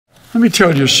Let me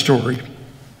tell you a story.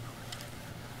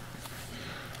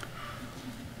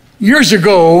 Years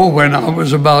ago, when I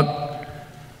was about,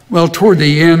 toward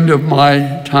the end of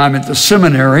my time at the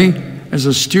seminary as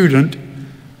a student,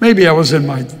 maybe I was in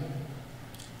my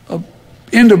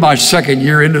end of my second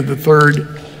year, into the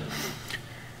third,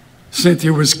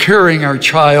 Cynthia was carrying our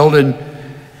child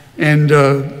and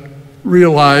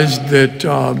realized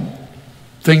that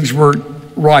things weren't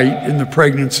right in the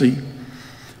pregnancy.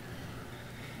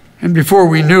 And before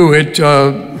we knew it,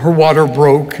 her water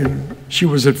broke and she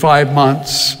was at 5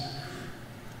 months.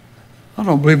 I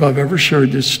don't believe I've ever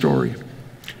shared this story.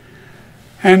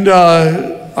 And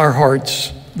our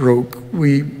hearts broke.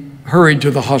 We hurried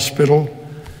to the hospital,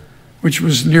 which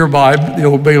was nearby, the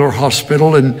old Baylor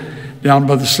Hospital, and down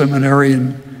by the seminary.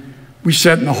 And we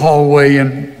sat in the hallway,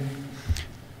 and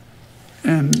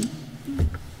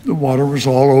the water was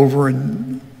all over,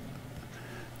 and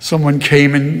someone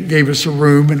came and gave us a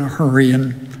room in a hurry,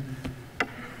 and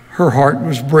her heart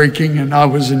was breaking, and I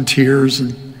was in tears.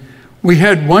 And we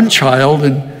had one child,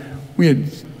 and we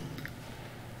had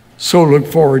so looked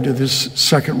forward to this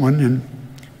second one. And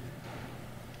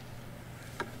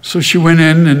so she went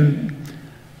in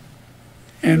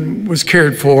and was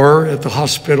cared for at the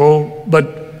hospital,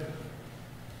 but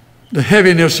the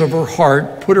heaviness of her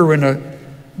heart put her in a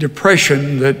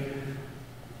depression that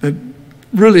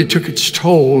really took its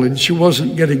toll, and she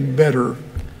wasn't getting better.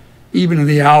 Even in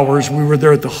the hours we were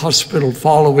there at the hospital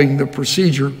following the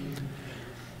procedure,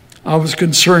 I was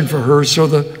concerned for her.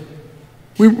 So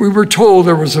we were told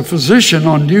there was a physician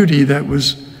on duty that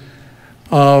was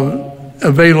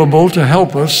available to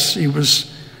help us. He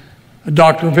was a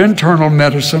doctor of internal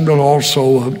medicine, but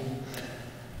also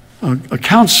a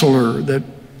counselor that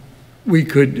we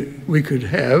could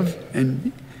have,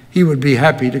 and he would be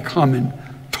happy to come and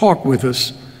talk with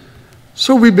us.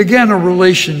 So we began a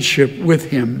relationship with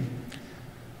him.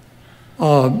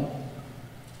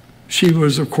 She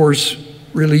was, of course,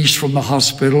 released from the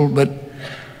hospital, but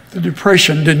the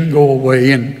depression didn't go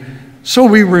away, and so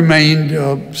we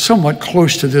remained somewhat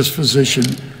close to this physician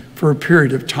for a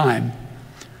period of time.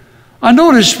 I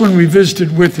noticed when we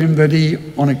visited with him that he,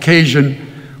 on occasion,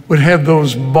 would have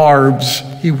those barbs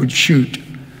he would shoot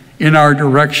in our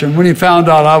direction. When he found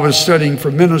out I was studying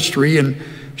for ministry and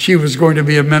she was going to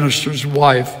be a minister's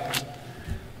wife,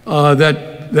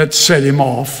 that set him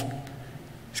off.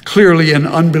 He's clearly an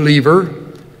unbeliever.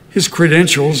 His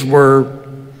credentials were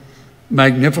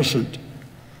magnificent.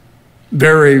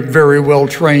 Very, very well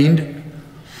trained.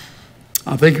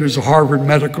 I think he was a Harvard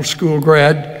Medical School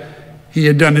grad. He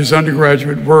had done his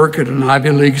undergraduate work at an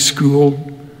Ivy League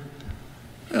school.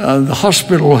 The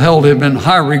hospital held him in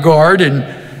high regard and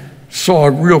saw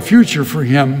a real future for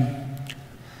him.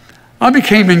 I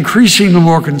became increasingly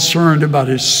more concerned about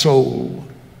his soul,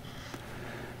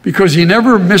 because he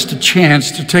never missed a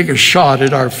chance to take a shot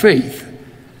at our faith.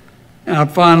 And I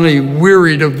finally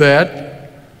wearied of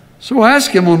that. So I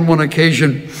asked him on one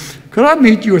occasion, could I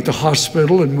meet you at the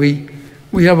hospital and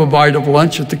we have a bite of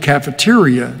lunch at the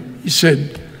cafeteria? He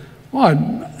said, well,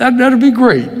 that'd be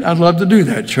great. I'd love to do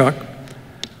that, Chuck.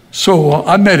 So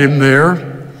I met him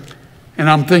there, and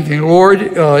I'm thinking, Lord,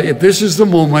 if this is the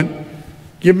moment,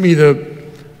 give me the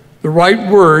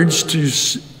right words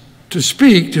to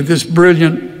speak to this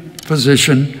brilliant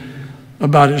physician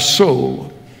about his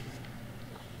soul.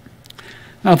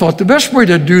 And I thought the best way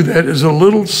to do that is a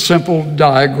little simple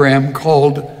diagram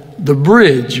called the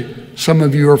bridge. Some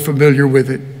of you are familiar with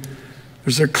it.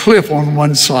 There's a cliff on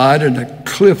one side and a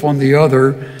cliff on the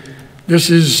other. This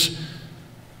is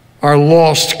our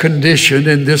lost condition,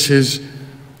 and this is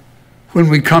when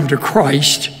we come to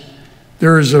Christ.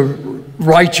 There is a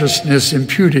righteousness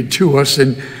imputed to us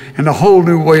and a whole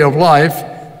new way of life,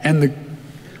 and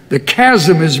the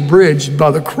chasm is bridged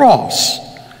by the cross.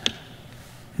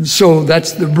 And so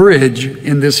that's the bridge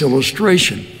in this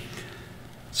illustration.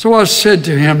 So I said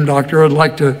to him, Doctor, I'd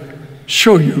like to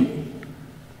show you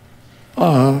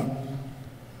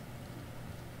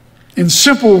in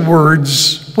simple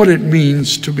words what it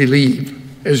means to believe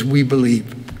as we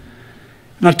believe.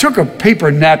 And I took a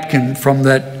paper napkin from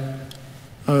that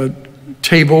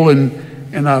table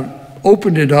and I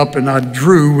opened it up and I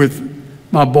drew with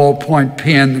my ballpoint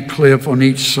pen the cliff on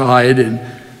each side and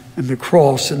the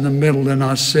cross in the middle. And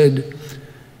I said,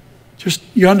 just,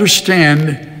 you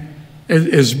understand,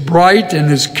 as bright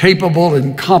and as capable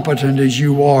and competent as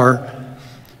you are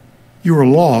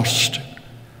lost.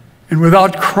 And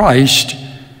without Christ,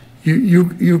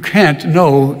 you can't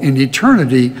know in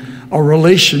eternity a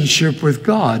relationship with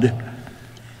God.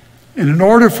 And in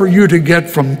order for you to get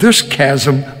from this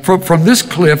chasm, from this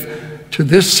cliff to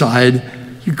this side,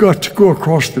 you've got to go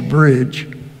across the bridge.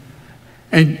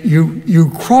 And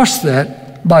you cross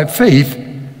that by faith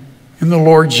in the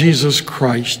Lord Jesus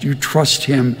Christ. You trust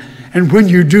him. And when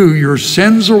you do, your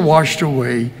sins are washed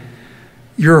away.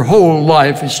 Your whole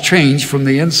life is changed from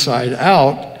the inside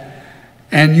out,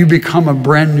 and you become a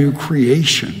brand new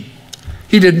creation.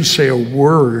 He didn't say a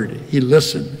word. He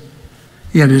listened.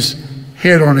 He had his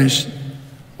head on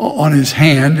his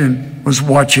hand and was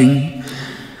watching,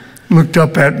 looked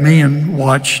up at me and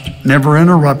watched, never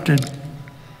interrupted.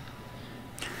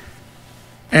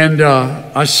 And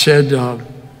I said,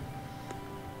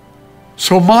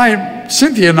 so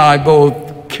Cynthia and I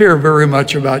both care very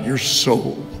much about your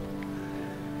soul.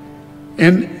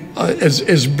 And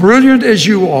as brilliant as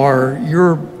you are,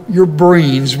 your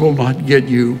brains will not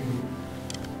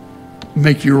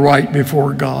make you right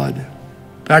before God.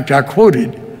 In fact, I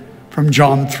quoted from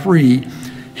John 3,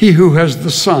 he who has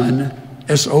the Son,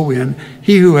 S-O-N,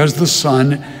 he who has the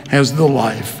Son has the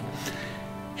life.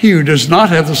 He who does not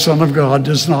have the Son of God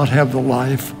does not have the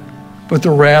life, but the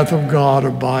wrath of God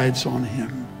abides on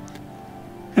him.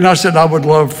 And I said, I would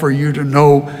love for you to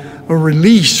know a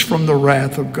release from the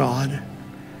wrath of God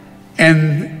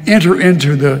and enter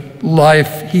into the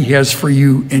life he has for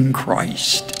you in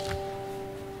Christ.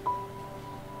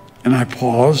 And I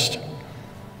paused.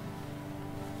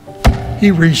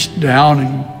 He reached down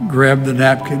and grabbed the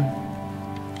napkin,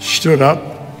 stood up,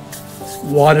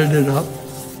 wadded it up,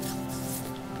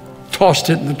 tossed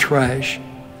it in the trash.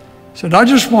 Said, I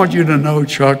just want you to know,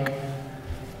 Chuck,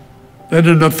 that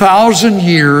in 1,000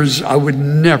 years, I would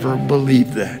never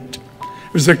believe that.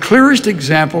 It was the clearest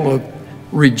example of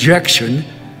rejection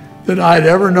that I'd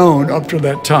ever known up to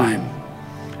that time.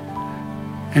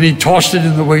 And he tossed it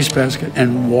in the wastebasket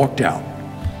and walked out.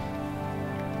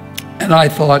 And I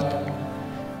thought,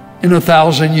 in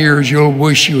 1,000 years, you'll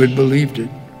wish you had believed it.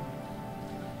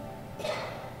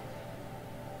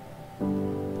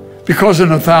 Because in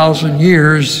 1,000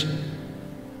 years,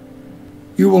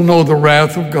 you will know the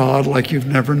wrath of God like you've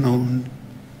never known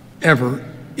ever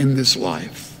in this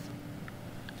life.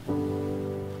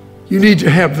 You need to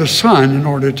have the Son in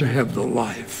order to have the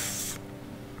life.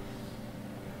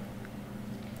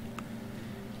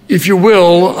 If you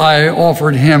will, I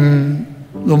offered him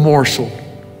the morsel,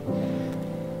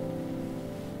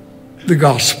 the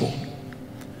gospel,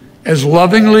 as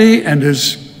lovingly and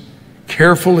as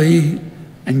carefully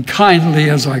and kindly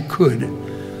as I could.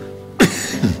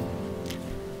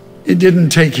 It didn't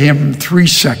take him 3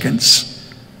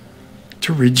 seconds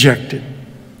to reject it.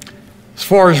 As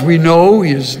far as we know,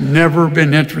 he has never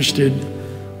been interested.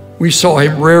 We saw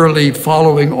him rarely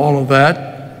following all of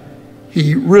that.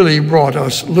 He really brought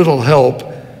us little help.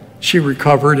 She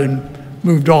recovered and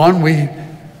moved on.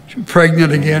 She was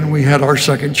pregnant again. We had our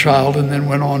second child and then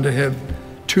went on to have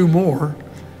 2 more.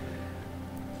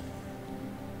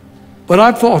 But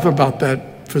I've thought about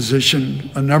that physician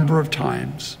a number of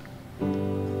times,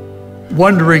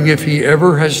 wondering if he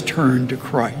ever has turned to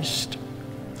Christ.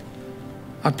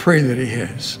 I pray that he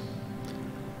has.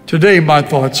 Today, my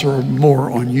thoughts are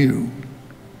more on you.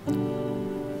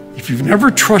 If you've never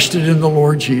trusted in the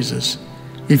Lord Jesus,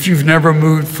 if you've never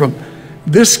moved from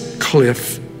this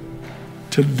cliff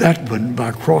to that one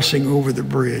by crossing over the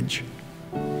bridge,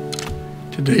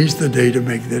 today's the day to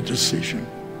make that decision.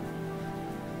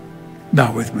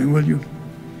 Bow with me, will you?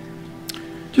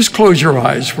 Just close your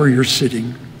eyes where you're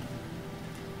sitting.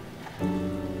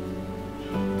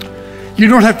 You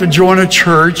don't have to join a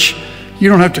church. You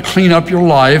don't have to clean up your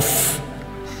life.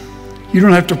 You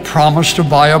don't have to promise to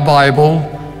buy a Bible.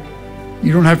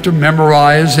 You don't have to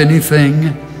memorize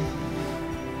anything.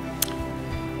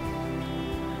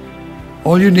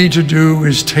 All you need to do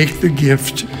is take the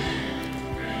gift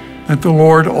that the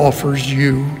Lord offers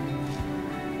you.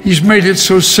 He's made it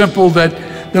so simple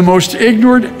that the most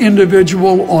ignorant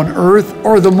individual on earth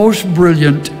or the most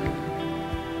brilliant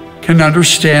can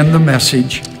understand the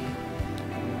message.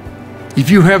 If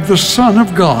you have the Son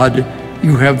of God,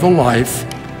 you have the life.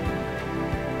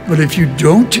 But if you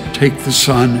don't take the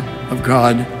Son of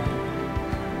God,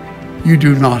 you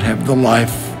do not have the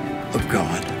life of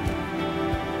God.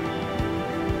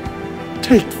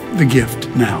 Take the gift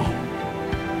now.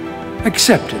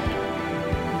 Accept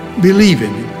it. Believe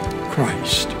in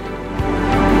Christ.